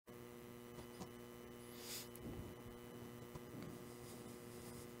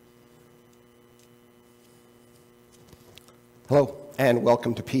Hello, and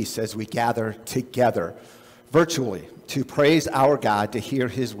welcome to Peace as we gather together virtually to praise our God, to hear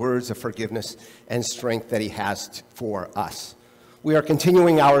his words of forgiveness and strength that he has for us. We are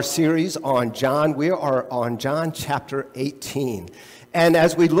continuing our series on John. We are on John chapter 18. And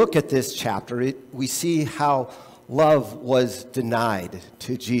as we look at this chapter, we see how love was denied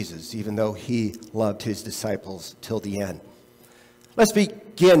to Jesus, even though he loved his disciples till the end. Let's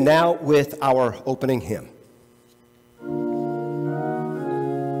begin now with our opening hymn.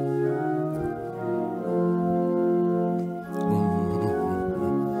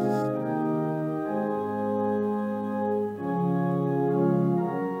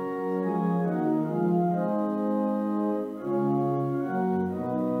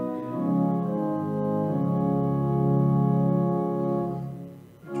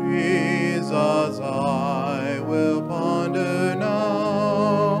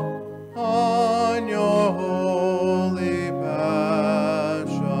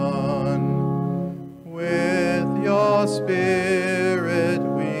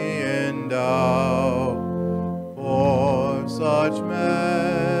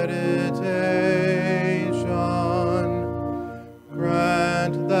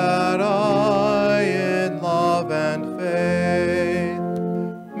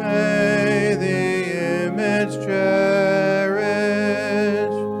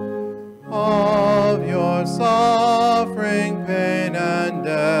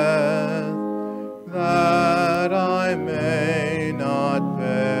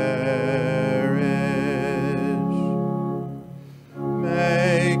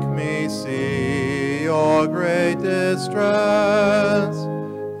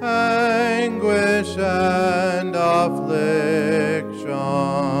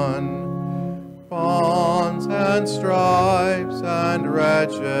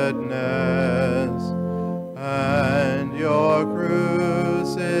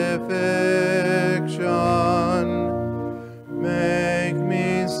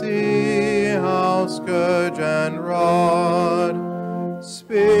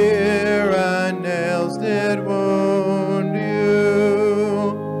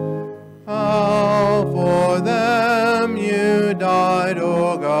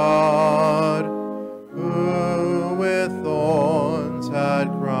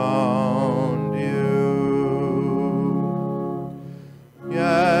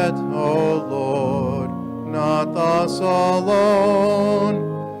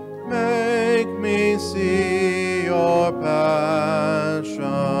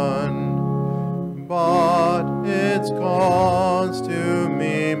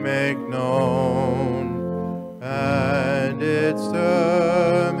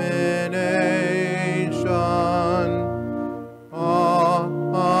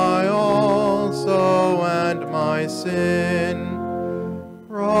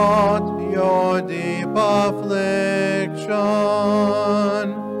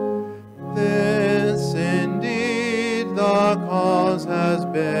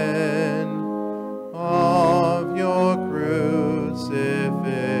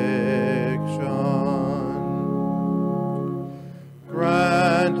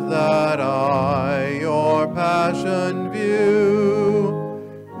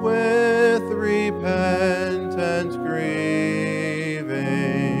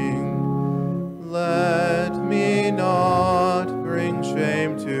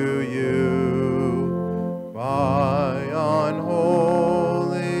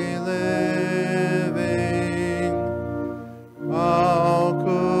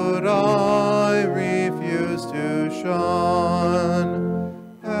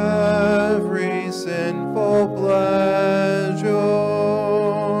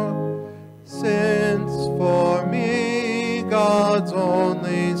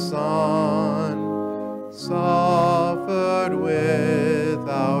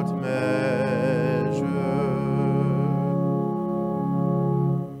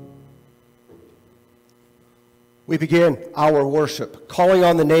 We begin our worship, calling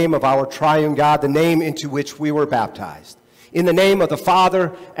on the name of our triune God, the name into which we were baptized. In the name of the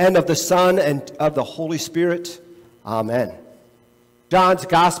Father, and of the Son, and of the Holy Spirit. Amen. John's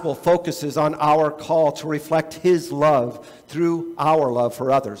gospel focuses on our call to reflect his love through our love for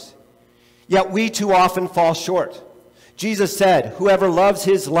others. Yet we too often fall short. Jesus said, "Whoever loves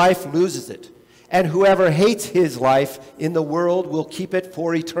his life loses it, and whoever hates his life in the world will keep it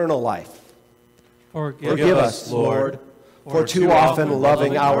for eternal life." Forgive us, Lord, for too often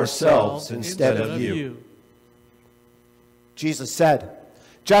loving ourselves instead of you. Jesus said,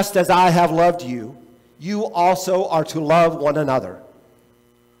 "Just as I have loved you, you also are to love one another."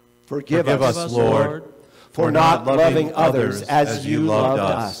 Forgive us, Lord, for not loving others as you loved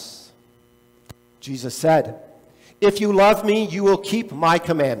us. Jesus said, if you love me, you will keep my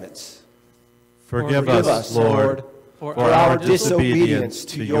commandments. Forgive us, Lord, for our disobedience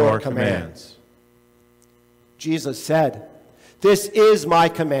to your commands. Jesus said, this is my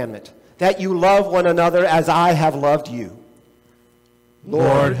commandment, that you love one another as I have loved you.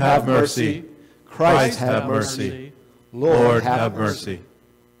 Lord, have mercy. Christ, have mercy. Lord, have mercy.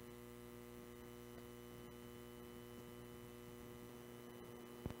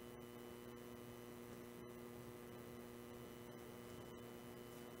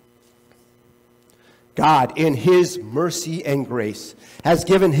 God, in his mercy and grace, has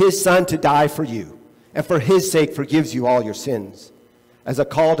given his Son to die for you, and for his sake forgives you all your sins. As a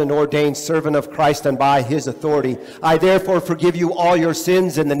called and ordained servant of Christ and by his authority, I therefore forgive you all your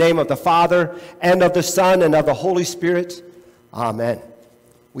sins in the name of the Father, and of the Son, and of the Holy Spirit. Amen.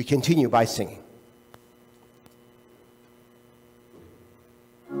 We continue by singing.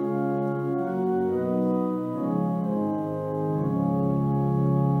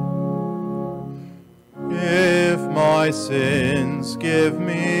 If my sins give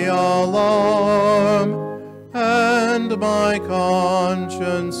me alarm, and my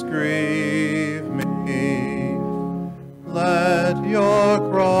conscience grieve me, let your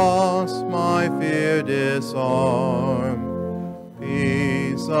cross my fear disarm.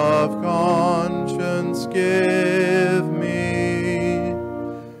 Peace of conscience give me.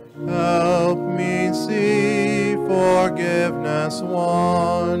 Help me see forgiveness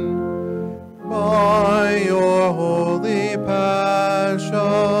won by your holy passion.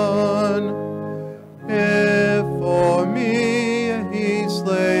 If for me he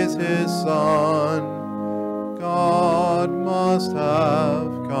slays his Son, God must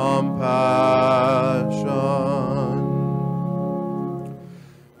have compassion.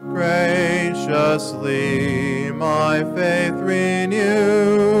 Graciously my faith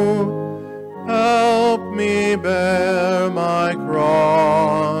renew. Help me bear my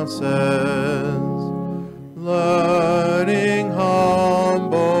crosses, learning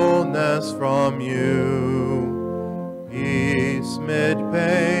humbleness from you, peace mid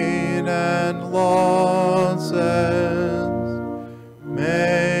pain and losses.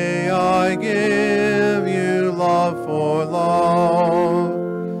 May I give you love for love.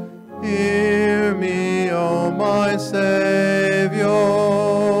 Hear me, O my Savior,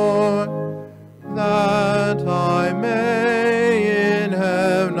 that I may in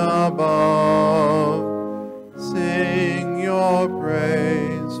heaven above sing your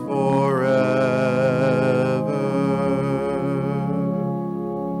praise forever.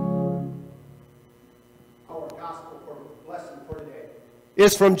 Our gospel lesson for today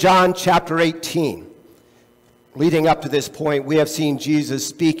is from John chapter 18. Leading up to this point, we have seen Jesus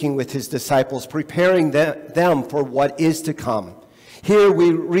speaking with his disciples, preparing them for what is to come. Here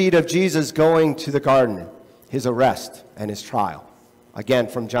we read of Jesus going to the garden, his arrest and his trial. Again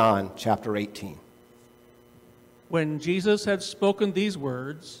from John chapter 18. When Jesus had spoken these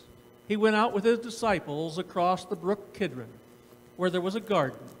words, he went out with his disciples across the brook Kidron, where there was a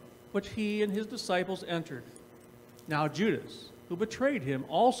garden, which he and his disciples entered. Now Judas, who betrayed him,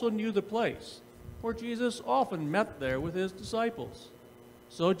 also knew the place, for Jesus often met there with his disciples.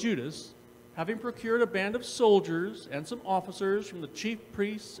 So Judas, having procured a band of soldiers and some officers from the chief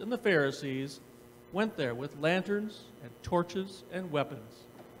priests and the Pharisees, went there with lanterns and torches and weapons.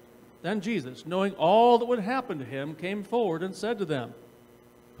 Then Jesus, knowing all that would happen to him, came forward and said to them,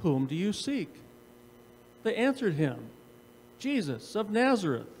 "Whom do you seek?" They answered him, "Jesus of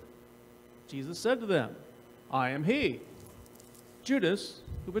Nazareth." Jesus said to them, "I am he." Judas,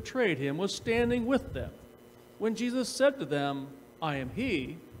 who betrayed him, was standing with them. When Jesus said to them, "I am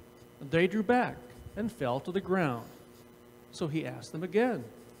he," they drew back and fell to the ground. So he asked them again,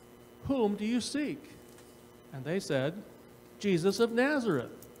 "Whom do you seek?" And they said, "Jesus of Nazareth."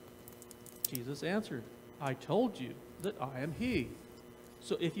 Jesus answered, "I told you that I am he.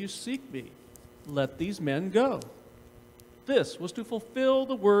 So if you seek me, let these men go." This was to fulfill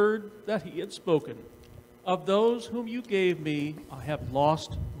the word that he had spoken. "Of those whom you gave me, I have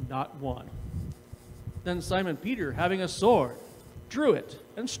lost not one." Then Simon Peter, having a sword, drew it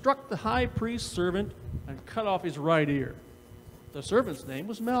and struck the high priest's servant and cut off his right ear. The servant's name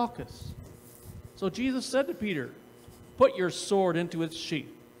was Malchus. So Jesus said to Peter, "Put your sword into its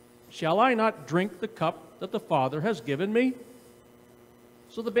sheath. Shall I not drink the cup that the Father has given me?"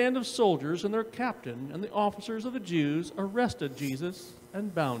 So the band of soldiers and their captain and the officers of the Jews arrested Jesus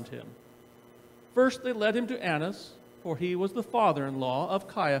and bound him. First they led him to Annas, for he was the father-in-law of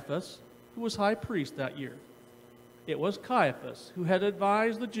Caiaphas, who was high priest that year. It was Caiaphas who had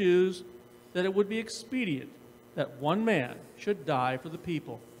advised the Jews that it would be expedient that one man should die for the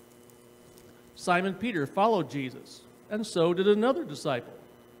people. Simon Peter followed Jesus, and so did another disciple.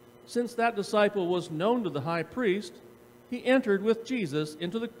 Since that disciple was known to the high priest, he entered with Jesus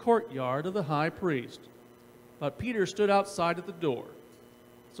into the courtyard of the high priest. But Peter stood outside at the door.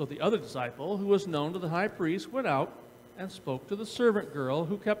 So the other disciple, who was known to the high priest, went out and spoke to the servant girl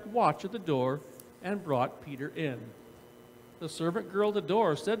who kept watch at the door and brought Peter in. The servant girl at the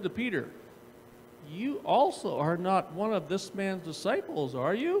door said to Peter, "You also are not one of this man's disciples,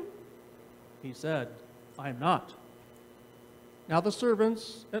 are you?" He said, "I am not." Now the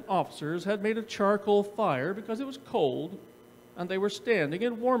servants and officers had made a charcoal fire because it was cold, and they were standing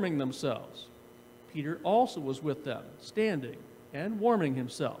and warming themselves. Peter also was with them, standing and warming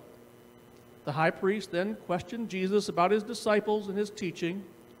himself. The high priest then questioned Jesus about his disciples and his teaching.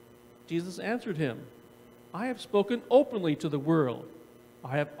 Jesus answered him, "I have spoken openly to the world.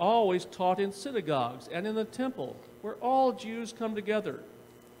 I have always taught in synagogues and in the temple, where all Jews come together.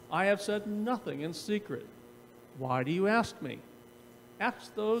 I have said nothing in secret. Why do you ask me?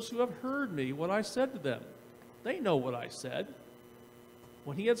 Ask those who have heard me what I said to them. They know what I said."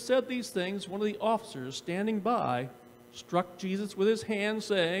 When he had said these things, one of the officers standing by struck Jesus with his hand,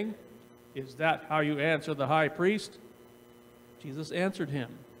 saying, "Is that how you answer the high priest?" Jesus answered him,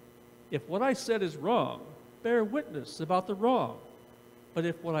 "If what I said is wrong, bear witness about the wrong. But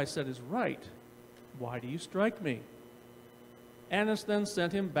if what I said is right, why do you strike me?" Annas then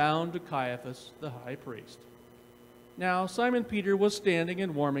sent him bound to Caiaphas, the high priest. Now Simon Peter was standing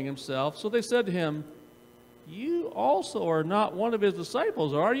and warming himself, so they said to him, "You also are not one of his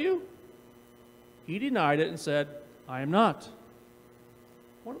disciples, are you?" He denied it and said, "I am not."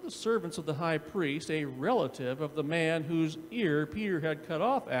 One of the servants of the high priest, a relative of the man whose ear Peter had cut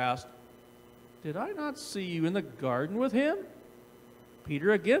off, asked, "Did I not see you in the garden with him?"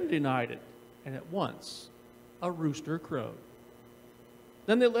 Peter again denied it, and at once a rooster crowed.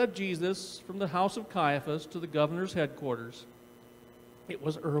 Then they led Jesus from the house of Caiaphas to the governor's headquarters. It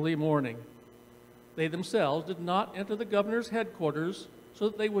was early morning. They themselves did not enter the governor's headquarters so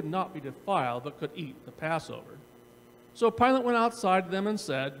that they would not be defiled but could eat the Passover. So Pilate went outside to them and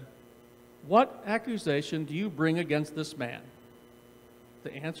said, "What accusation do you bring against this man?"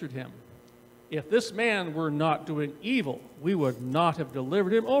 They answered him, "If this man were not doing evil, we would not have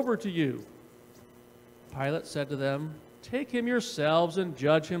delivered him over to you." Pilate said to them, "Take him yourselves and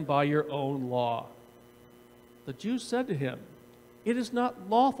judge him by your own law." The Jews said to him, "It is not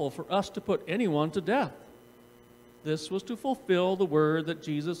lawful for us to put anyone to death." This was to fulfill the word that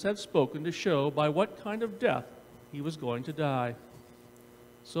Jesus had spoken to show by what kind of death he was going to die.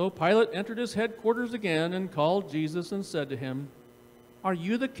 So Pilate entered his headquarters again and called Jesus and said to him, "Are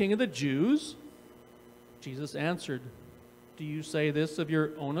you the king of the Jews?" Jesus answered, "Do you say this of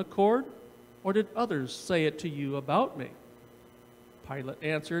your own accord, or did others say it to you about me?" Pilate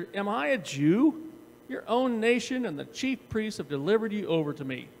answered, "Am I a Jew? Your own nation and the chief priests have delivered you over to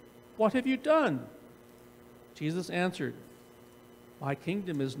me. What have you done?" Jesus answered, "My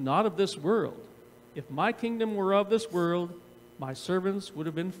kingdom is not of this world. If my kingdom were of this world, my servants would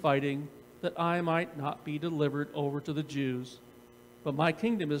have been fighting that I might not be delivered over to the Jews. But my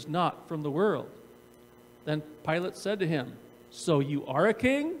kingdom is not from the world." Then Pilate said to him, "So you are a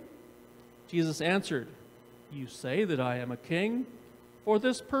king?" Jesus answered, "You say that I am a king. For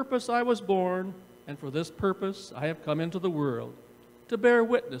this purpose I was born, and for this purpose I have come into the world, to bear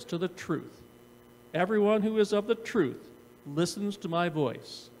witness to the truth. Everyone who is of the truth listens to my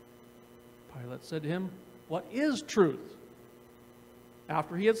voice." Pilate said to him, "What is truth?"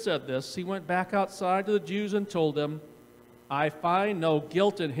 After he had said this, he went back outside to the Jews and told them, "I find no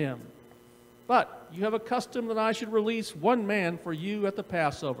guilt in him. But you have a custom that I should release one man for you at the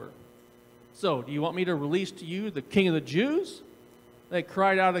Passover. So, do you want me to release to you the king of the Jews?" They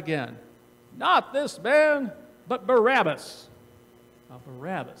cried out again, "Not this man, but Barabbas." Now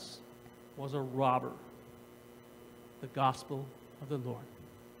Barabbas was a robber. The gospel of the Lord.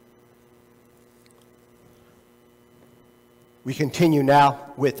 We continue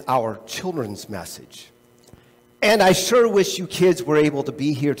now with our children's message. And I sure wish you kids were able to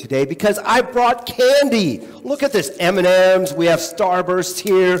be here today because I brought candy. Look at this, M&Ms. We have Starburst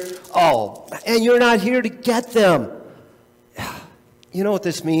here. Oh, and you're not here to get them. You know what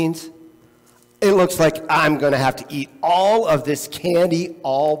this means? It looks like I'm going to have to eat all of this candy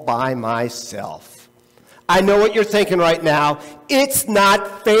all by myself. I know what you're thinking right now. It's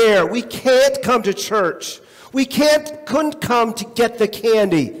not fair. We can't come to church. We couldn't come to get the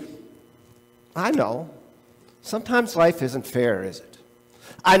candy. I know. Sometimes life isn't fair, is it?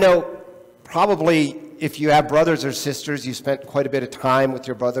 I know probably if you have brothers or sisters, you spent quite a bit of time with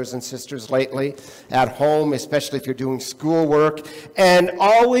your brothers and sisters lately at home, especially if you're doing schoolwork. And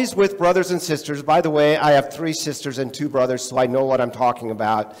always with brothers and sisters, by the way, I have 3 sisters and 2 brothers, so I know what I'm talking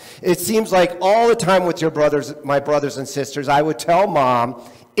about. It seems like all the time with your brothers, my brothers and sisters, I would tell Mom,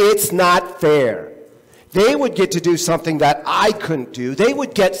 it's not fair. They would get to do something that I couldn't do. They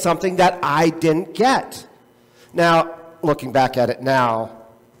would get something that I didn't get. Now, looking back at it now,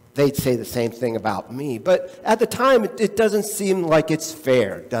 they'd say the same thing about me. But at the time, it doesn't seem like it's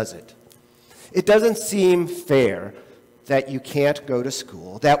fair, does it? It doesn't seem fair that you can't go to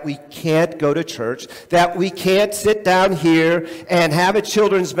school, that we can't go to church, that we can't sit down here and have a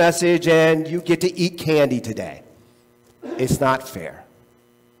children's message and you get to eat candy today. It's not fair.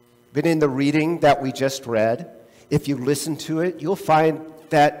 But in the reading that we just read, if you listen to it, you'll find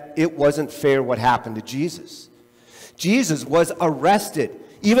that it wasn't fair what happened to Jesus. Jesus was arrested,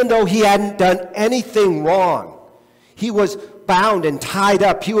 even though he hadn't done anything wrong. He was bound and tied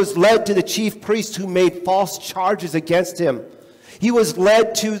up. He was led to the chief priests who made false charges against him. He was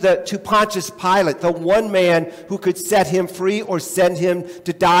led to Pontius Pilate, the one man who could set him free or send him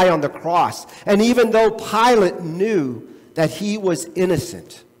to die on the cross. And even though Pilate knew that he was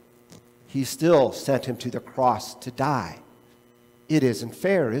innocent, he still sent him to the cross to die. It isn't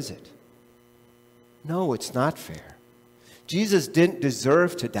fair, is it? No, it's not fair. Jesus didn't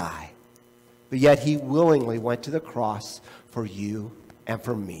deserve to die, but yet he willingly went to the cross for you and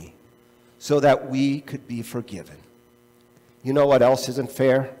for me so that we could be forgiven. You know what else isn't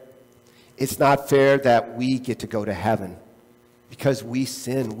fair? It's not fair that we get to go to heaven because we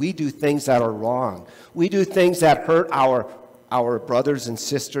sin. We do things that are wrong. We do things that hurt our brothers and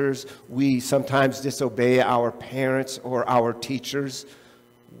sisters. We sometimes disobey our parents or our teachers.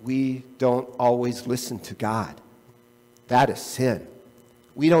 We don't always listen to God. That is sin.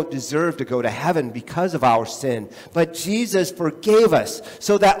 We don't deserve to go to heaven because of our sin. But Jesus forgave us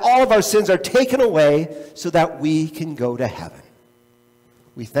so that all of our sins are taken away so that we can go to heaven.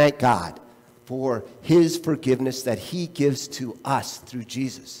 We thank God for his forgiveness that he gives to us through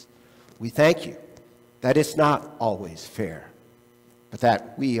Jesus. We thank you that it's not always fair, but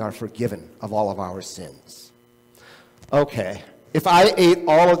that we are forgiven of all of our sins. Okay, if I ate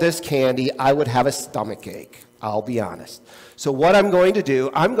all of this candy, I would have a stomach ache. I'll be honest. So what I'm going to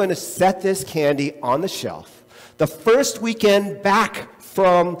do, I'm going to set this candy on the shelf. The first weekend back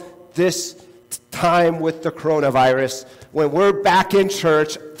from this time with the coronavirus, when we're back in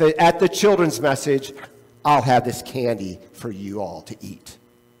church at the children's message, I'll have this candy for you all to eat.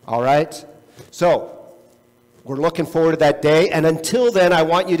 All right? So we're looking forward to that day. And until then, I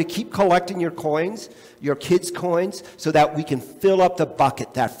want you to keep collecting your coins, your kids' coins, so that we can fill up the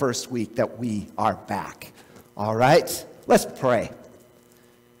bucket that first week that we are back. All right? Let's pray.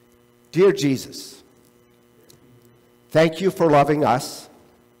 Dear Jesus, thank you for loving us.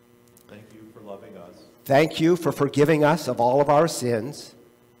 Thank you for loving us. Thank you for forgiving us of all of our sins.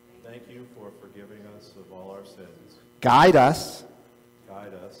 Thank you for forgiving us of all our sins. Guide us.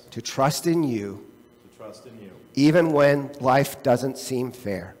 Guide us to trust in you. To trust in you. Even when life doesn't seem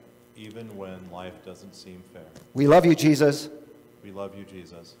fair. Even when life doesn't seem fair. We love you, Jesus. We love you,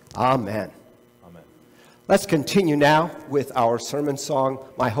 Jesus. Amen. Amen. Let's continue now with our sermon song,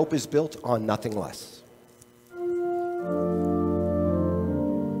 My Hope is Built on Nothing Less.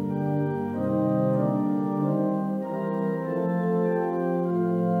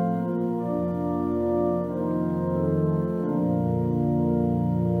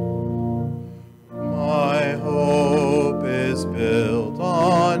 My hope is built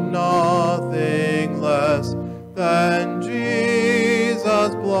on nothing less than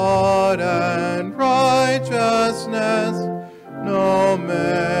Jesus' blood and righteousness, no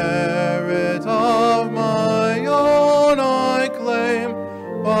merit of my own I claim,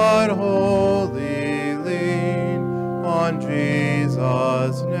 but wholly lean on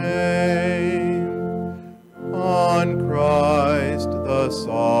Jesus' name. On Christ the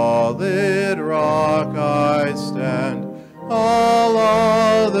solid rock I stand, all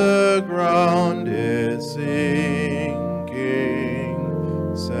other ground is sinking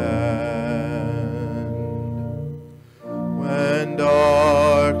sand. When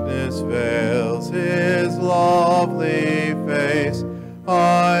darkness veils his lovely face,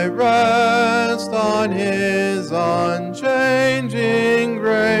 I rest on his unchanging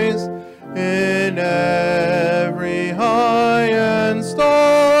grace. In every high and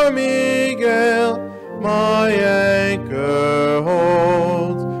stormy gale, my anchor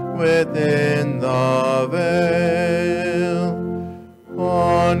holds within the veil.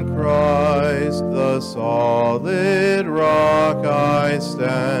 On Christ the solid rock I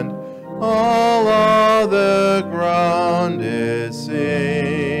stand, all the ground is sinking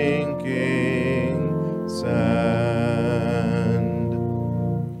sand.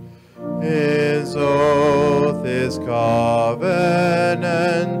 His oath is covenant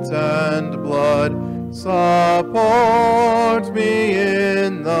and blood. Support me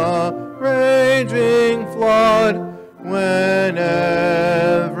in the raging flood, when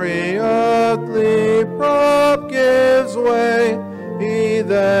every earthly prop gives way. He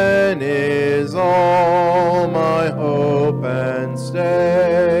then is all my hope and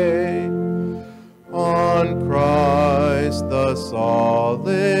stay. On Christ the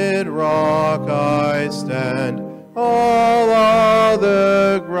solid rock I stand, all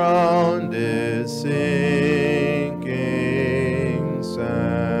other ground is sinking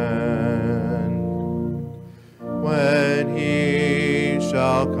sand. When he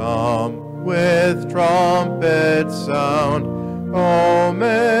shall come with trumpet sound, oh,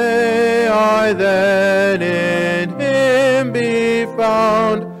 may I then in him be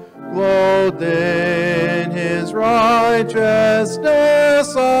found, clothed in his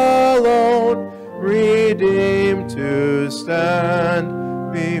righteousness alone, redeemed to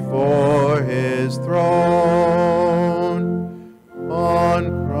stand before his throne.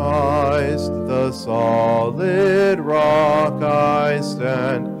 On Christ the solid rock I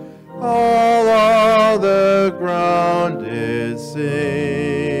stand, all other ground is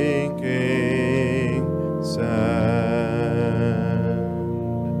sinking sand.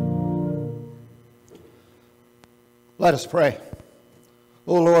 Let us pray.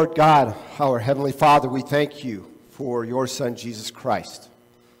 O Lord God, our Heavenly Father, we thank you for your Son, Jesus Christ,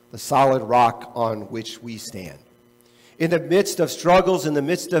 the solid rock on which we stand. In the midst of struggles, in the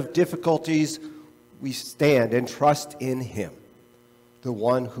midst of difficulties, we stand and trust in him, the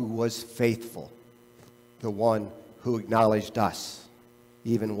one who was faithful, the one who acknowledged us,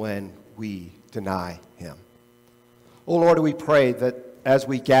 even when we deny him. O Lord, we pray that as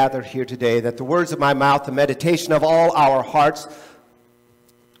we gather here today, that the words of my mouth, the meditation of all our hearts,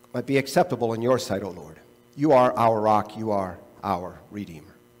 might be acceptable in your sight, O Lord. You are our rock. You are our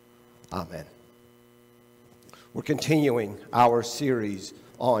Redeemer. Amen. We're continuing our series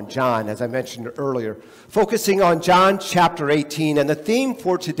on John, as I mentioned earlier, focusing on John chapter 18, and the theme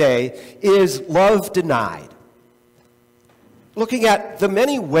for today is love denied. Looking at the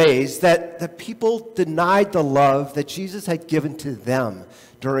many ways that the people denied the love that Jesus had given to them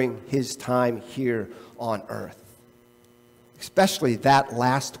during his time here on earth. Especially that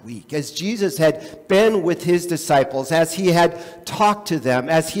last week, as Jesus had been with his disciples, as he had talked to them,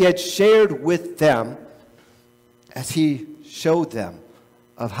 as he had shared with them, as he showed them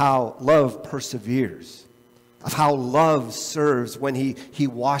of how love perseveres, of how love serves when he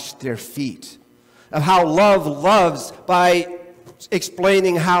washed their feet, of how love loves by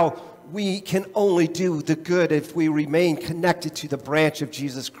explaining how we can only do the good if we remain connected to the branch of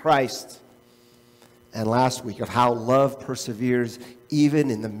Jesus Christ. And last week, of how love perseveres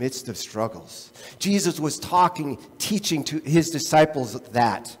even in the midst of struggles. Jesus was teaching to his disciples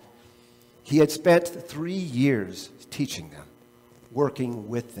that. He had spent 3 years teaching them, working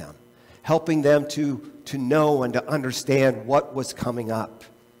with them, helping them to know and to understand what was coming up.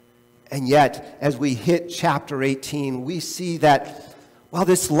 And yet, as we hit chapter 18, we see that, while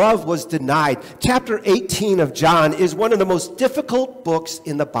this love was denied, chapter 18 of John is one of the most difficult books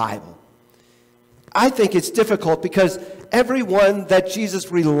in the Bible. I think it's difficult because everyone that Jesus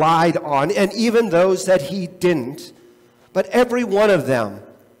relied on, and even those that he didn't, but every one of them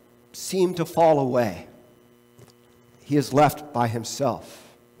seemed to fall away. He is left by himself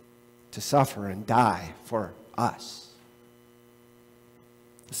to suffer and die for us.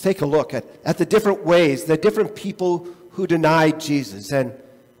 Let's take a look at the different ways, the different people who denied Jesus, and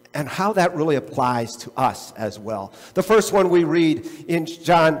how that really applies to us as well. The first one we read in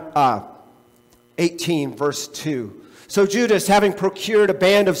John 18, verse 2. So Judas, having procured a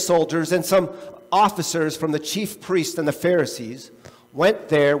band of soldiers and some officers from the chief priests and the Pharisees, went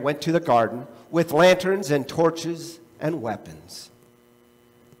to the garden with lanterns and torches and weapons.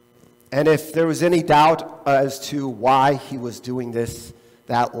 And if there was any doubt as to why he was doing this,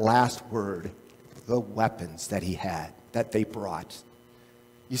 that last word, the weapons that he had, that they brought.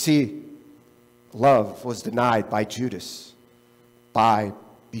 You see, love was denied by Judas by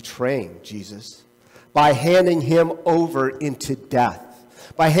betraying Jesus, by handing him over into death,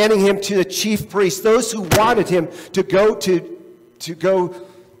 by handing him to the chief priests, those who wanted him to go to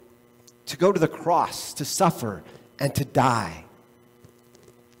the cross, to suffer and to die.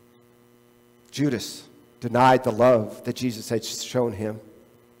 Judas denied the love that Jesus had shown him,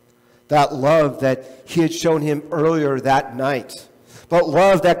 that love that he had shown him earlier that night. but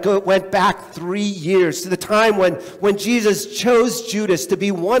love that went back 3 years to the time when Jesus chose Judas to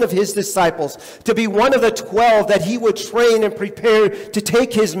be one of his disciples, to be one of the 12 that he would train and prepare to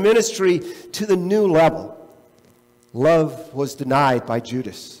take his ministry to the new level. Love was denied by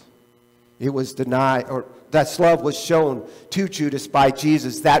Judas. It was denied, or that love was shown to Judas by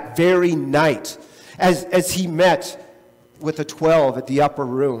Jesus that very night as he met with the 12 at the upper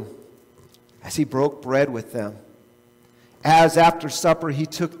room, as he broke bread with them. As after supper he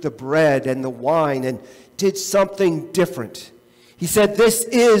took the bread and the wine and did something different. He said, "This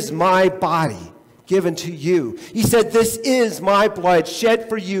is my body given to you." He said, "This is my blood shed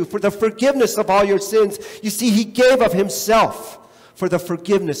for you for the forgiveness of all your sins." You see, he gave of himself for the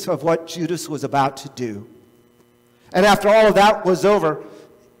forgiveness of what Judas was about to do. And after all of that was over,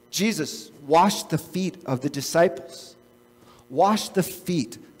 Jesus washed the feet of the disciples, washed the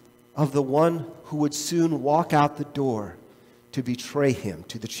feet of the one who would soon walk out the door to betray him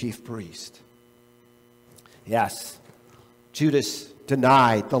to the chief priest. Yes, Judas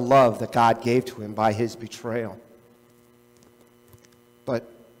denied the love that God gave to him by his betrayal. But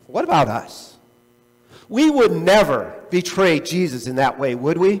what about us? We would never betray Jesus in that way,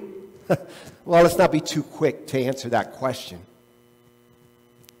 would we? Well, let's not be too quick to answer that question.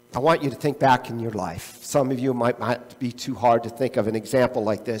 I want you to think back in your life. Some of you might not be too hard to think of an example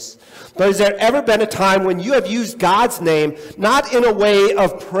like this. But has there ever been a time when you have used God's name not in a way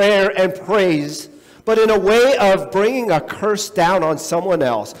of prayer and praise, but in a way of bringing a curse down on someone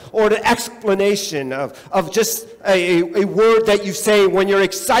else, or an explanation of just a word that you say when you're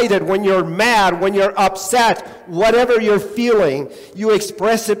excited, when you're mad, when you're upset, whatever you're feeling, you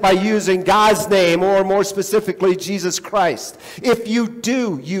express it by using God's name, or more specifically, Jesus Christ. If you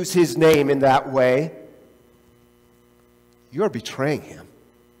do use his name in that way, you're betraying him.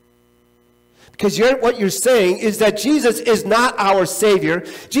 Because what you're saying is that Jesus is not our Savior.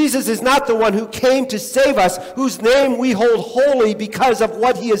 Jesus is not the one who came to save us, whose name we hold holy because of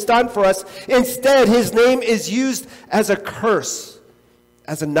what he has done for us. Instead, his name is used as a curse,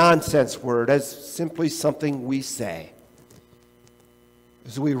 as a nonsense word, as simply something we say.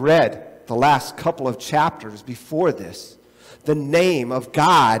 As we read the last couple of chapters before this, the name of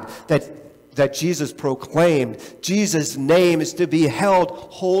God that Jesus proclaimed, Jesus' name is to be held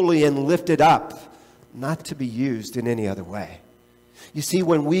holy and lifted up, not to be used in any other way. You see,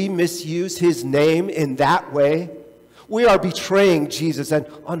 when we misuse his name in that way, we are betraying Jesus and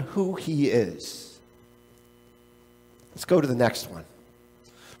on who he is. Let's go to the next one.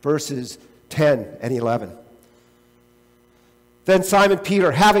 Verses 10 and 11. Then Simon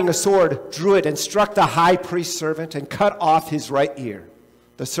Peter, having a sword, drew it and struck the high priest's servant and cut off his right ear.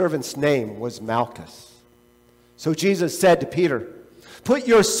 The servant's name was Malchus. So Jesus said to Peter, "Put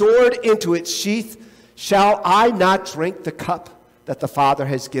your sword into its sheath. Shall I not drink the cup that the Father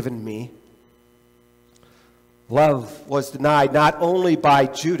has given me?" Love was denied not only by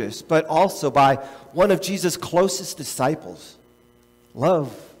Judas, but also by one of Jesus' closest disciples.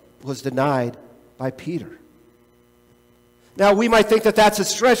 Love was denied by Peter. Now, we might think that that's a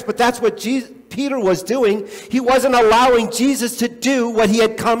stretch, but that's what Peter was doing. He wasn't allowing Jesus to do what he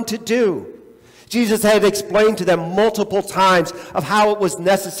had come to do. Jesus had explained to them multiple times of how it was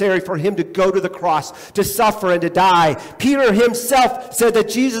necessary for him to go to the cross, to suffer and to die. Peter himself said that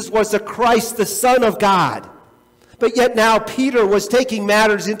Jesus was the Christ, the Son of God. But yet now Peter was taking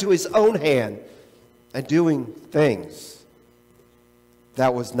matters into his own hand and doing things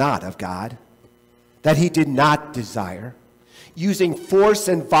that was not of God, that he did not desire, using force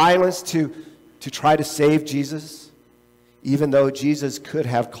and violence to try to save Jesus, even though Jesus could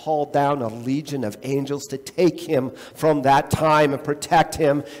have called down a legion of angels to take him from that time and protect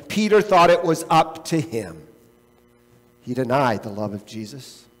him. Peter thought it was up to him. He denied the love of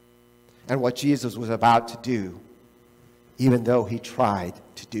Jesus and what Jesus was about to do, even though he tried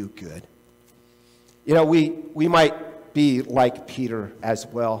to do good. You know, we might be like Peter as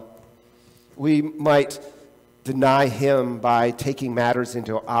well. We might deny him by taking matters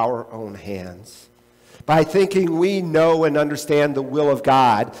into our own hands, by thinking we know and understand the will of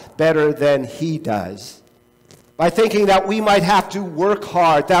God better than he does, by thinking that we might have to work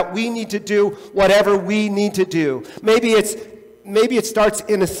hard, that we need to do whatever we need to do. Maybe it starts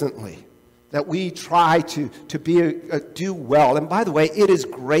innocently, that we try to do well. And by the way, it is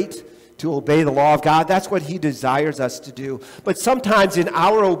great to obey the law of God. That's what he desires us to do. But sometimes in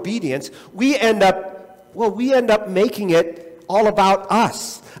our obedience, we end up making it all about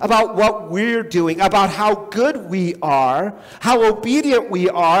us, about what we're doing, about how good we are, how obedient we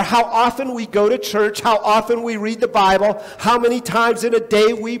are, how often we go to church, how often we read the Bible, how many times in a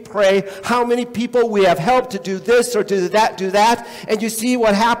day we pray, how many people we have helped to do this or do that. And you see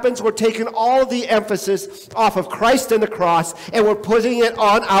what happens? We're taking all the emphasis off of Christ and the cross, and we're putting it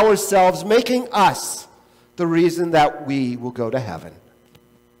on ourselves, making us the reason that we will go to heaven.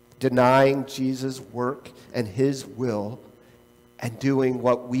 Denying Jesus' work and his will and doing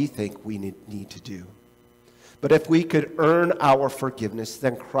what we think we need to do. But if we could earn our forgiveness,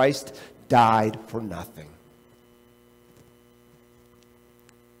 then Christ died for nothing.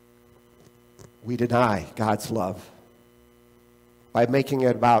 We deny God's love by making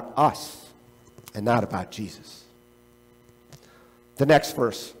it about us and not about Jesus. The next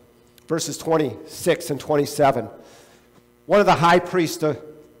verse, verses 26 and 27. One of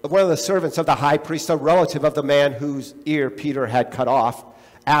the servants of the high priest, a relative of the man whose ear Peter had cut off,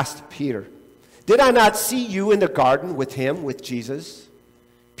 asked Peter, "Did I not see you in the garden with him, with Jesus?"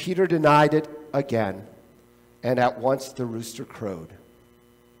 Peter denied it again, and at once the rooster crowed.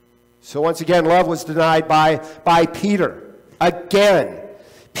 So once again, love was denied by Peter. Again,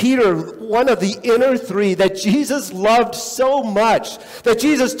 Peter, one of the inner three that Jesus loved so much, that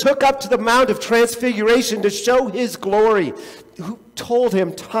Jesus took up to the Mount of Transfiguration to show his glory, who told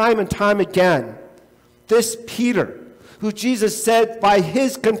him time and time again, this Peter, who Jesus said by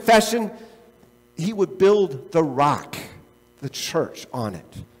his confession, he would build the rock, the church, on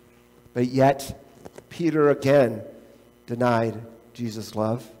it. But yet, Peter again denied Jesus'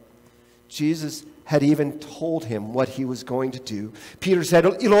 love. Jesus had even told him what he was going to do. Peter said,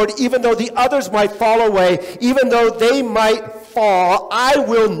 "Lord, even though the others might fall away, even though they might fall, I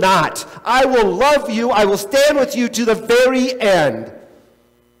will not. I will love you. I will stand with you to the very end."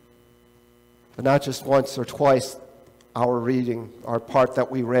 But not just once or twice. Our part that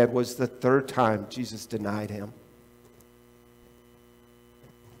we read was the third time Jesus denied him.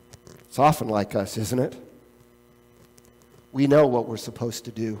 It's often like us, isn't it? We know what we're supposed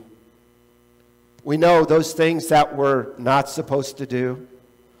to do. We know those things that we're not supposed to do.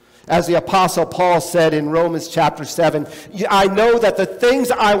 As the Apostle Paul said in Romans chapter 7, I know that the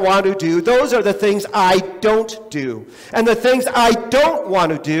things I want to do, those are the things I don't do. And the things I don't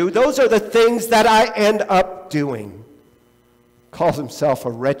want to do, those are the things that I end up doing. Calls himself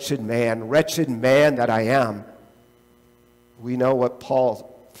a wretched man that I am. We know what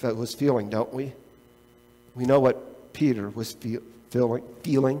Paul was feeling, don't we? We know what Peter was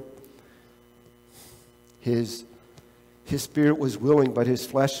feeling. His spirit was willing, but his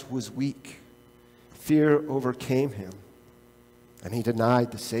flesh was weak. Fear overcame him, and he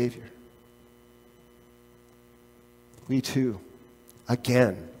denied the Savior. We too,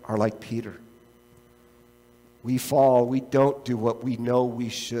 again, are like Peter. We fall. We don't do what we know we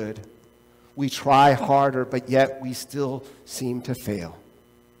should. We try harder, but yet we still seem to fail.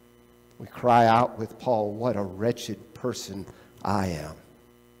 We cry out with Paul, "What a wretched person I am."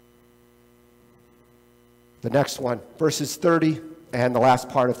 The next one, verses 30 and the last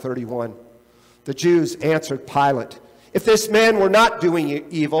part of 31. The Jews answered Pilate, "If this man were not doing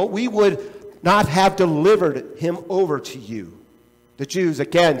evil, we would not have delivered him over to you." The Jews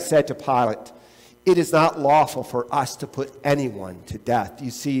again said to Pilate, "It is not lawful for us to put anyone to death."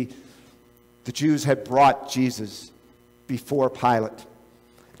 You see, the Jews had brought Jesus before Pilate,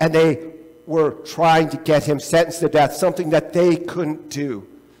 and they were trying to get him sentenced to death, something that they couldn't do.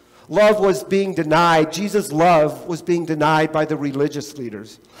 Love was being denied. Jesus' love was being denied by the religious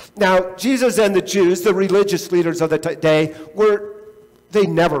leaders. Now, Jesus and the Jews, the religious leaders of the day, they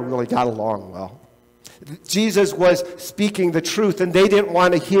never really got along well. Jesus was speaking the truth, and they didn't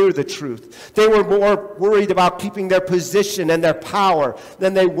want to hear the truth. They were more worried about keeping their position and their power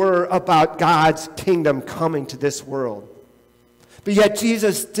than they were about God's kingdom coming to this world. But yet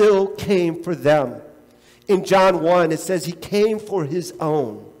Jesus still came for them. In John 1, it says he came for his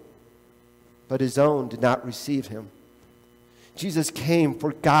own, but his own did not receive him. Jesus came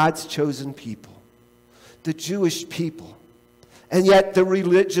for God's chosen people, the Jewish people. And yet the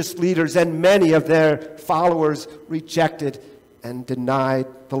religious leaders and many of their followers rejected and denied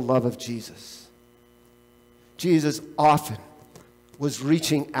the love of Jesus. Jesus often was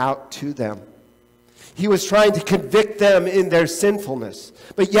reaching out to them. He was trying to convict them in their sinfulness,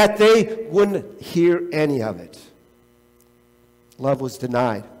 but yet they wouldn't hear any of it. Love was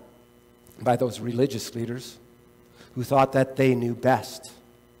denied by those religious leaders who thought that they knew best.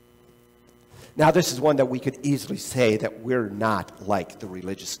 Now, this is one that we could easily say that we're not like the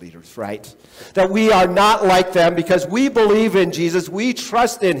religious leaders, right? That we are not like them because we believe in Jesus, we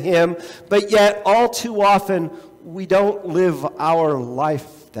trust in him, but yet all too often we don't live our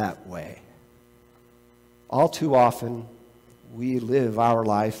life that way. All too often, we live our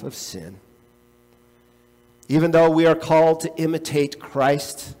life of sin. Even though we are called to imitate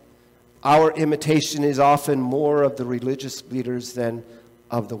Christ, our imitation is often more of the religious leaders than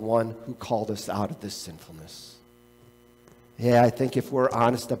of the one who called us out of this sinfulness. Yeah, I think if we're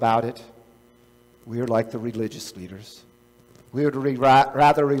honest about it, we're like the religious leaders. We would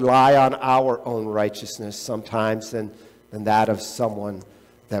rather rely on our own righteousness sometimes than that of someone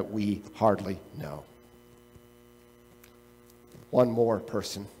that we hardly know. One more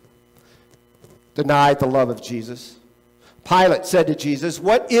person denied the love of Jesus. Pilate said to Jesus,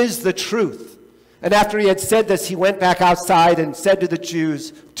 "What is the truth?" And after he had said this, he went back outside and said to the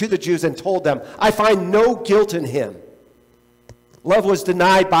Jews and told them, "I find no guilt in him." Love was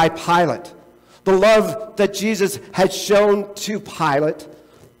denied by Pilate. The love that Jesus had shown to Pilate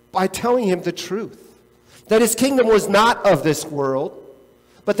by telling him the truth, that his kingdom was not of this world,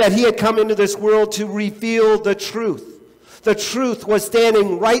 but that he had come into this world to reveal the truth. The truth was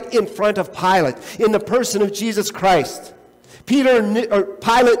standing right in front of Pilate in the person of Jesus Christ.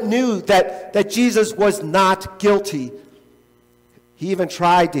 Pilate knew that Jesus was not guilty. He even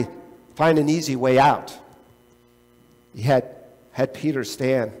tried to find an easy way out. He had Peter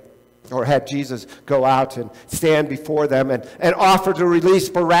stand, or had Jesus go out and stand before them and offer to release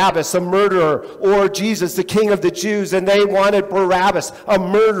Barabbas, a murderer, or Jesus, the King of the Jews, and they wanted Barabbas, a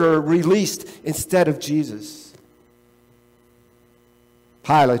murderer, released instead of Jesus.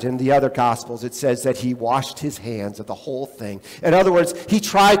 Pilate, in the other Gospels, it says that he washed his hands of the whole thing. In other words, he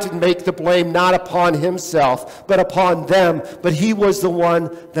tried to make the blame not upon himself, but upon them. But he was the one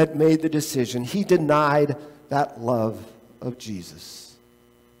that made the decision. He denied that love of Jesus,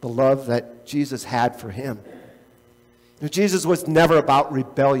 the love that Jesus had for him. Jesus was never about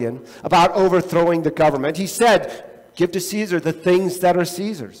rebellion, about overthrowing the government. He said, "Give to Caesar the things that are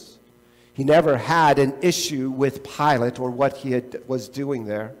Caesar's." He never had an issue with Pilate or what he was doing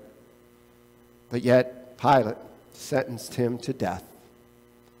there. But yet, Pilate sentenced him to death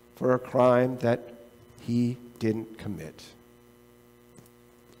for a crime that he didn't commit.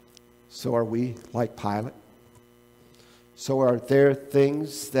 So are we like Pilate? So are there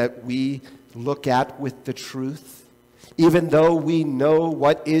things that we look at with the truth? Even though we know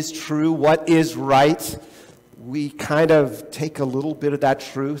what is true, what is right, we kind of take a little bit of that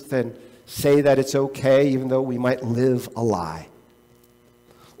truth and say that it's okay, even though we might live a lie.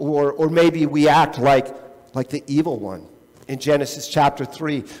 Or maybe we act like the evil one in Genesis chapter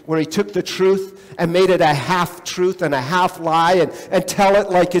 3, where he took the truth and made it a half-truth and a half-lie and tell it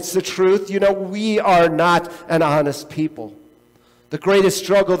like it's the truth. You know, we are not an honest people. The greatest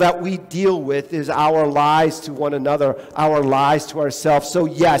struggle that we deal with is our lies to one another, our lies to ourselves. So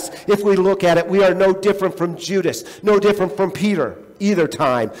yes, if we look at it, we are no different from Judas, no different from Peter either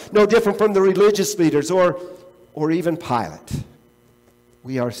time, no different from the religious leaders or even Pilate.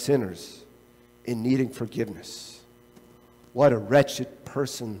 We are sinners in needing forgiveness. What a wretched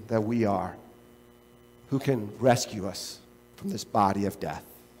person that we are. Who can rescue us from this body of death?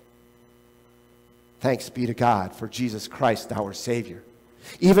 Thanks be to God for Jesus Christ, our Savior.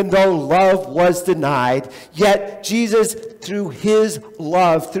 Even though love was denied, yet Jesus, through his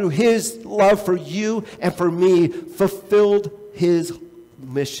love for you and for me, fulfilled his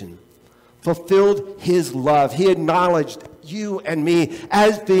mission, fulfilled his love. He acknowledged you and me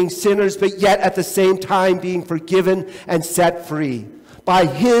as being sinners, but yet at the same time being forgiven and set free. By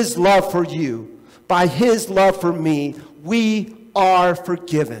his love for you, by his love for me, we are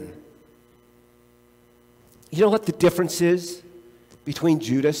forgiven. You know what the difference is between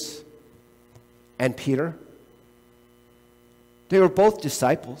Judas and Peter? They were both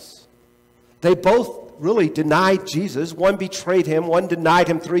disciples. They both really denied Jesus. One betrayed him. One denied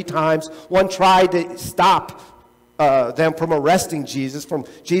him 3 times. One tried to stop them from arresting Jesus, from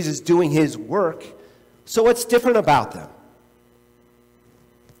Jesus doing his work. So what's different about them?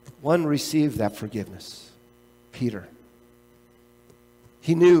 One received that forgiveness, Peter.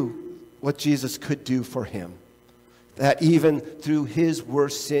 He knew what Jesus could do for him, that even through his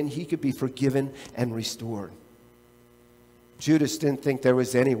worst sin, he could be forgiven and restored. Judas didn't think there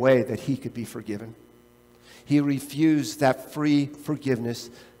was any way that he could be forgiven. He refused that free forgiveness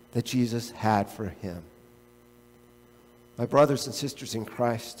that Jesus had for him. My brothers and sisters in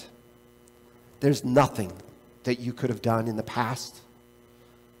Christ, there's nothing that you could have done in the past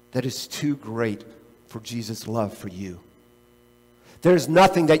that is too great for Jesus' love for you. There's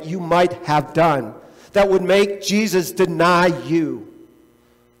nothing that you might have done that would make Jesus deny you.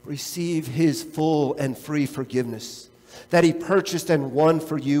 Receive his full and free forgiveness. that he purchased and won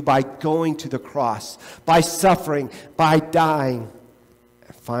for you by going to the cross, by suffering, by dying,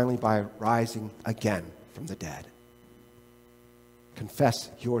 and finally by rising again from the dead. Confess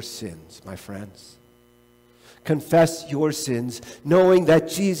your sins, my friends. Confess your sins, knowing that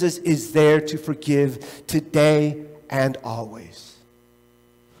Jesus is there to forgive today and always.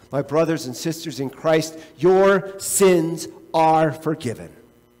 My brothers and sisters in Christ, your sins are forgiven.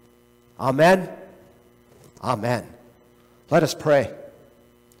 Amen. Amen. Let us pray.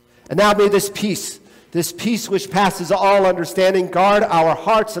 And now may this peace which passes all understanding, guard our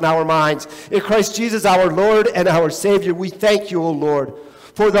hearts and our minds. In Christ Jesus, our Lord and our Savior, we thank you, O Lord,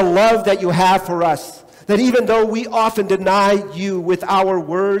 for the love that you have for us, that even though we often deny you with our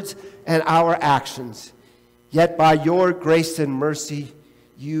words and our actions, yet by your grace and mercy,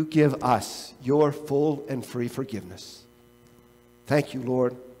 you give us your full and free forgiveness. Thank you,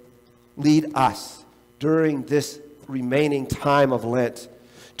 Lord. Lead us during this remaining time of Lent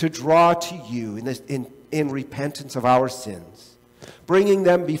to draw to you in repentance of our sins, bringing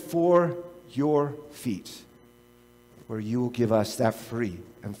them before your feet, where you will give us that free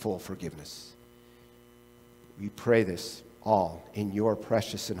and full forgiveness. We pray this all in your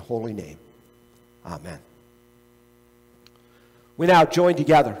precious and holy name. Amen. We now join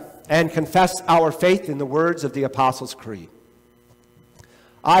together and confess our faith in the words of the Apostles' Creed.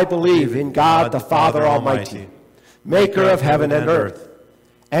 I believe in God the Father Almighty, maker of heaven and earth,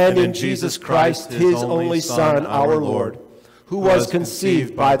 and in Jesus Christ, his only Son, our Lord, who was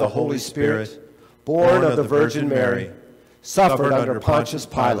conceived by the Holy Spirit, born of the Virgin Mary, suffered under Pontius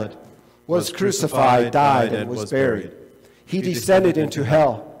Pilate, was crucified, died, and was buried. He descended into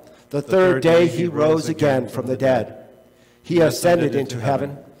hell. The third day he rose again from the dead. He ascended into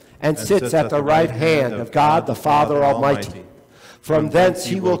heaven and sits at the right hand of God the Father Almighty. From thence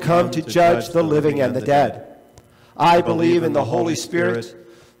he will come to judge the living and the dead. I believe in the Holy Spirit,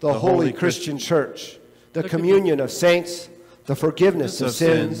 the holy Christian church, the communion of saints, the forgiveness of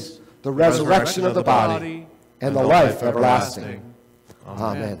sins, the resurrection of the body, and the life everlasting.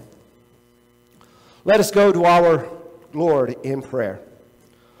 Amen. Let us go to our Lord in prayer.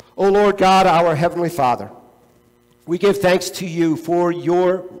 O Lord God, our heavenly Father, we give thanks to you for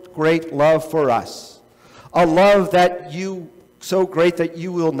your great love for us, a love that you so great that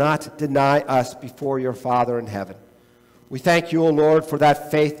you will not deny us before your Father in heaven. We thank you, O Lord, for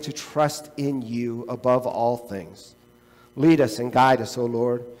that faith to trust in you above all things. Lead us and guide us, O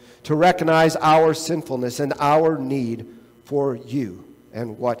Lord, to recognize our sinfulness and our need for you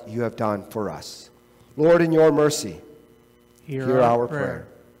and what you have done for us. Lord, in your mercy, hear our prayer.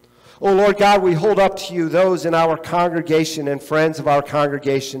 O Lord God, we hold up to you those in our congregation and friends of our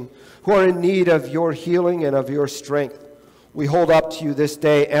congregation who are in need of your healing and of your strength. We hold up to you this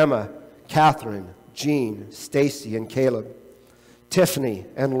day Emma, Catherine, Jean, Stacy, and Caleb, Tiffany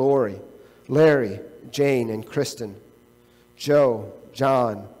and Lori, Larry, Jane, and Kristen, Joe,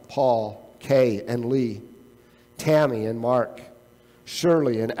 John, Paul, Kay, and Lee, Tammy and Mark,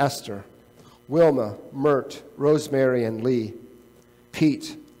 Shirley and Esther, Wilma, Mert, Rosemary, and Lee,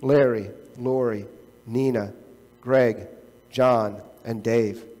 Pete, Larry, Lori, Nina, Greg, John, and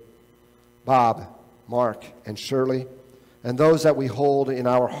Dave, Bob, Mark, and Shirley, and those that we hold in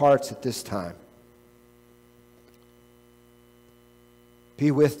our hearts at this time.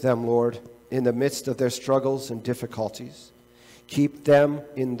 Be with them, Lord, in the midst of their struggles and difficulties. Keep them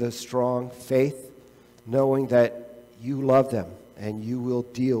in the strong faith, knowing that you love them and you will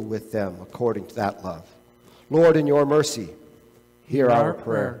deal with them according to that love. Lord, in your mercy, hear our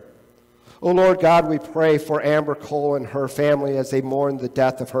prayer. O Lord God, we pray for Amber Cole and her family as they mourn the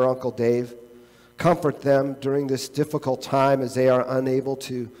death of her Uncle Dave. Comfort them during this difficult time as they are unable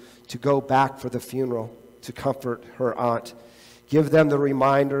to go back for the funeral to comfort her aunt. Give them the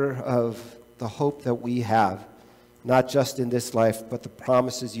reminder of the hope that we have, not just in this life, but the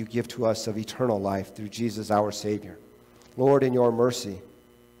promises you give to us of eternal life through Jesus our Savior. Lord, in your mercy,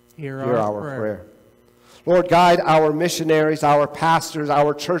 hear our prayer. Lord, guide our missionaries, our pastors,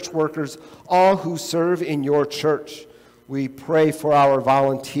 our church workers, all who serve in your church. We pray for our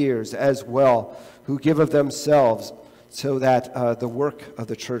volunteers as well, who give of themselves so that the work of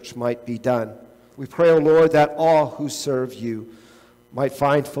the church might be done. We pray, O Lord, that all who serve you might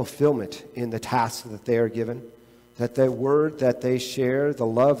find fulfillment in the tasks that they are given, that the word that they share, the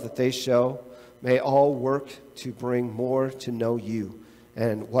love that they show, may all work to bring more to know you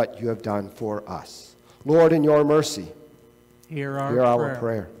and what you have done for us. Lord, in your mercy, hear our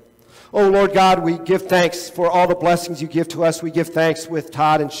prayer. Oh, Lord God, we give thanks for all the blessings you give to us. We give thanks with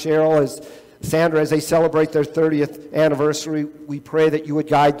Todd and Cheryl as Sandra, as they celebrate their 30th anniversary, we pray that you would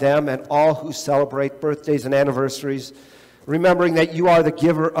guide them and all who celebrate birthdays and anniversaries, remembering that you are the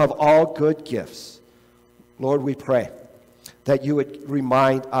giver of all good gifts. Lord, we pray that you would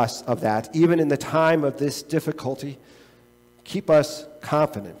remind us of that. Even in the time of this difficulty, keep us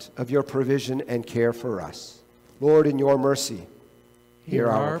confident of your provision and care for us. Lord, in your mercy, hear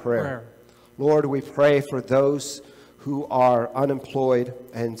our prayer. Lord, we pray for those who are unemployed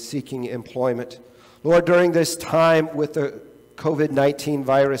and seeking employment. Lord, during this time with the COVID-19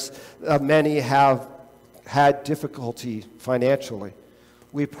 virus, many have had difficulty financially.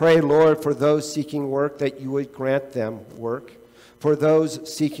 We pray, Lord, for those seeking work that you would grant them work. For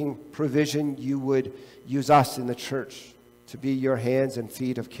those seeking provision, you would use us in the church to be your hands and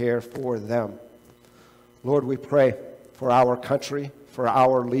feet of care for them. Lord, we pray for our country, for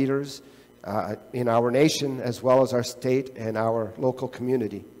our leaders in our nation, as well as our state and our local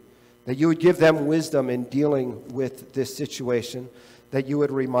community, that you would give them wisdom in dealing with this situation, that you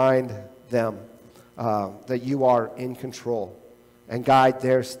would remind them that you are in control and guide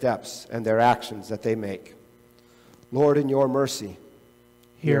their steps and their actions that they make. Lord, in your mercy,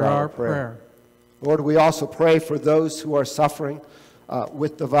 hear our prayer. Lord, we also pray for those who are suffering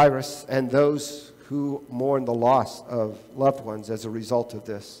with the virus and those who mourn the loss of loved ones as a result of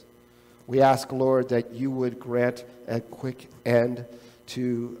this. We ask, Lord, that you would grant a quick end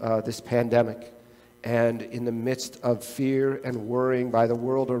to this pandemic, and in the midst of fear and worrying by the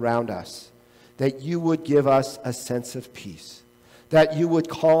world around us, that you would give us a sense of peace, that you would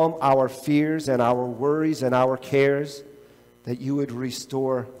calm our fears and our worries and our cares, that you would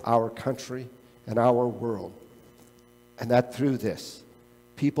restore our country and our world, and that through this,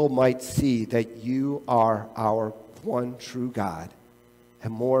 people might see that you are our one true God,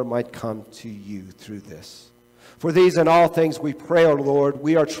 and more might come to you through this. For these and all things we pray, O Lord,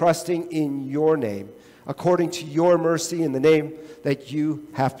 we are trusting in your name, according to your mercy, in the name that you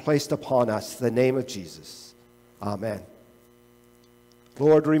have placed upon us, the name of Jesus. Amen.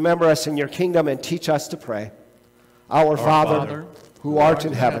 Lord, remember us in your kingdom and teach us to pray. Our Father, who art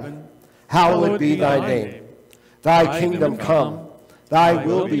in heaven, hallowed be thy name. Thy kingdom come, thy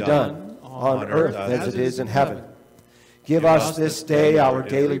will be done, on earth as it is in heaven. Give us this day our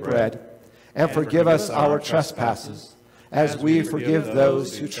daily bread, and forgive us our trespasses, as we forgive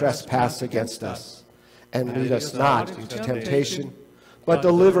those who trespass against us. And lead us not into temptation, but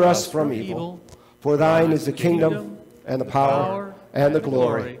deliver us from evil. For thine is the kingdom, and the power, and the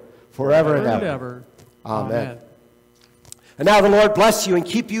glory, forever and ever. Amen. And now the Lord bless you and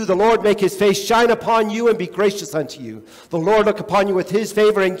keep you. The Lord make his face shine upon you and be gracious unto you. The Lord look upon you with his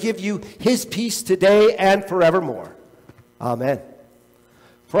favor and give you his peace today and forevermore. Amen.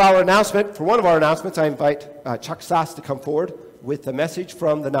 For one of our announcements, I invite Chuck Sass to come forward with a message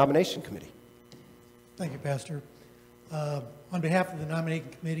from the nomination committee. Thank you, Pastor. On behalf of the nominating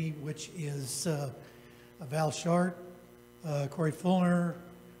committee, which is Val Shart, Corey Fulner,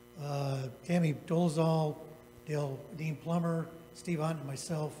 Tammy Dolezal, Dean Plummer, Steve Hunt, and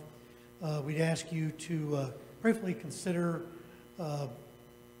myself, we'd ask you to prayerfully consider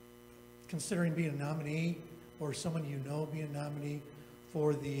considering being a nominee, or someone you know being a nominee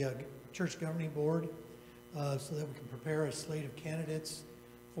for the church governing board, so that we can prepare a slate of candidates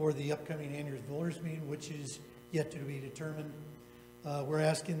for the upcoming annual voters meeting, which is yet to be determined. We're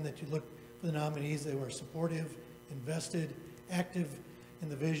asking that you look for the nominees that are supportive, invested, active in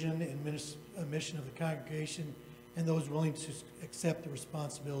the vision and mission of the congregation, and those willing to accept the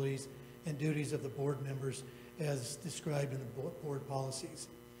responsibilities and duties of the board members as described in the board policies.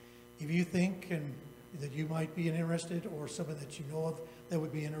 If you think that you might be interested, or someone that you know of that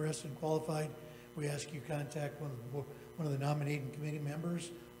would be interested and qualified, we ask you contact one of the nominating committee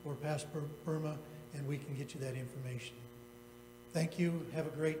members or Pastor Burma, and we can get you that information. Thank you. Have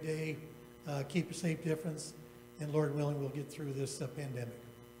a great day. Keep a safe distance, and Lord willing, we'll get through this pandemic.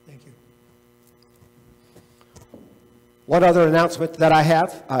 Thank you. One other announcement that I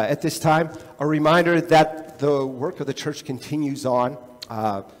have at this time, a reminder that the work of the church continues on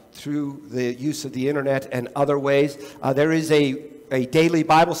through the use of the internet and other ways. There is a daily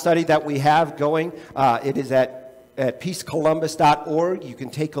Bible study that we have going. It is at peacecolumbus.org. You can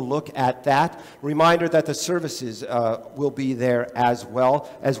take a look at that. Reminder that the services will be there as well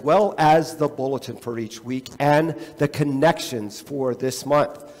as the bulletin for each week and the connections for this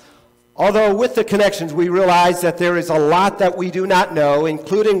month. Although with the connections, we realize that there is a lot that we do not know,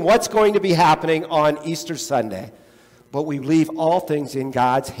 including what's going to be happening on Easter Sunday. But we leave all things in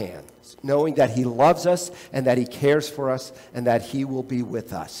God's hands, knowing that he loves us and that he cares for us and that he will be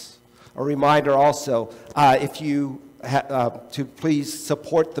with us. A reminder also, if you to please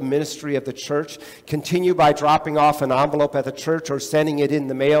support the ministry of the church. Continue by dropping off an envelope at the church or sending it in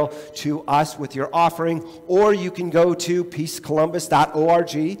the mail to us with your offering, or you can go to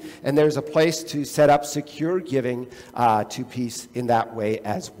peacecolumbus.org, and there's a place to set up secure giving to Peace in that way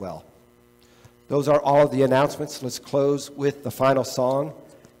as well. Those are all of the announcements. Let's close with the final song,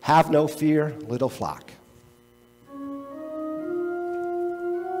 Have No Fear, Little Flock.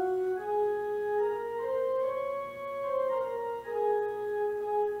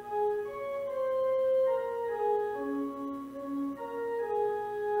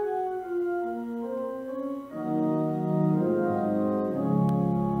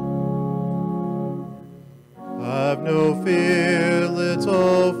 Have no fear,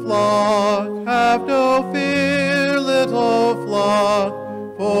 little flock, have no fear, little flock,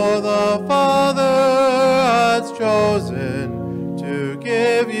 for the Father has chosen to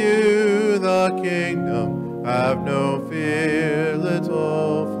give you the kingdom. Have no fear,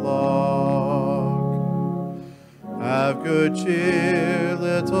 little flock. Have good cheer,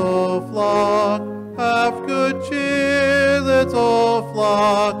 little flock, have good cheer, little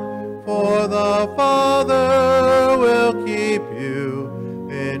flock, for the Father will keep you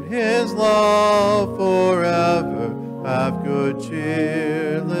in his love forever. Have good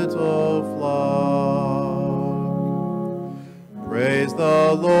cheer, little flock. Praise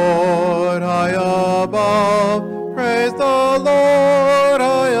the Lord high above, praise the Lord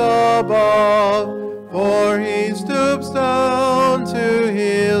high above, for he stoops down to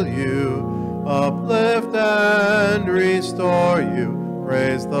heal you, uplift and restore you.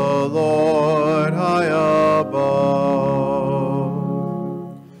 Praise the Lord high above.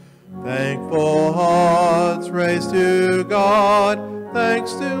 Thankful hearts raise to God,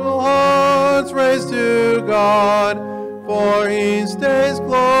 thanks to hearts raise to God, for he stays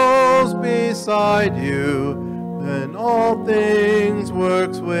close beside you, and all things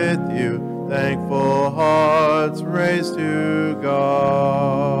works with you. Thankful hearts raise to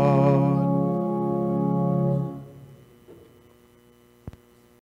God.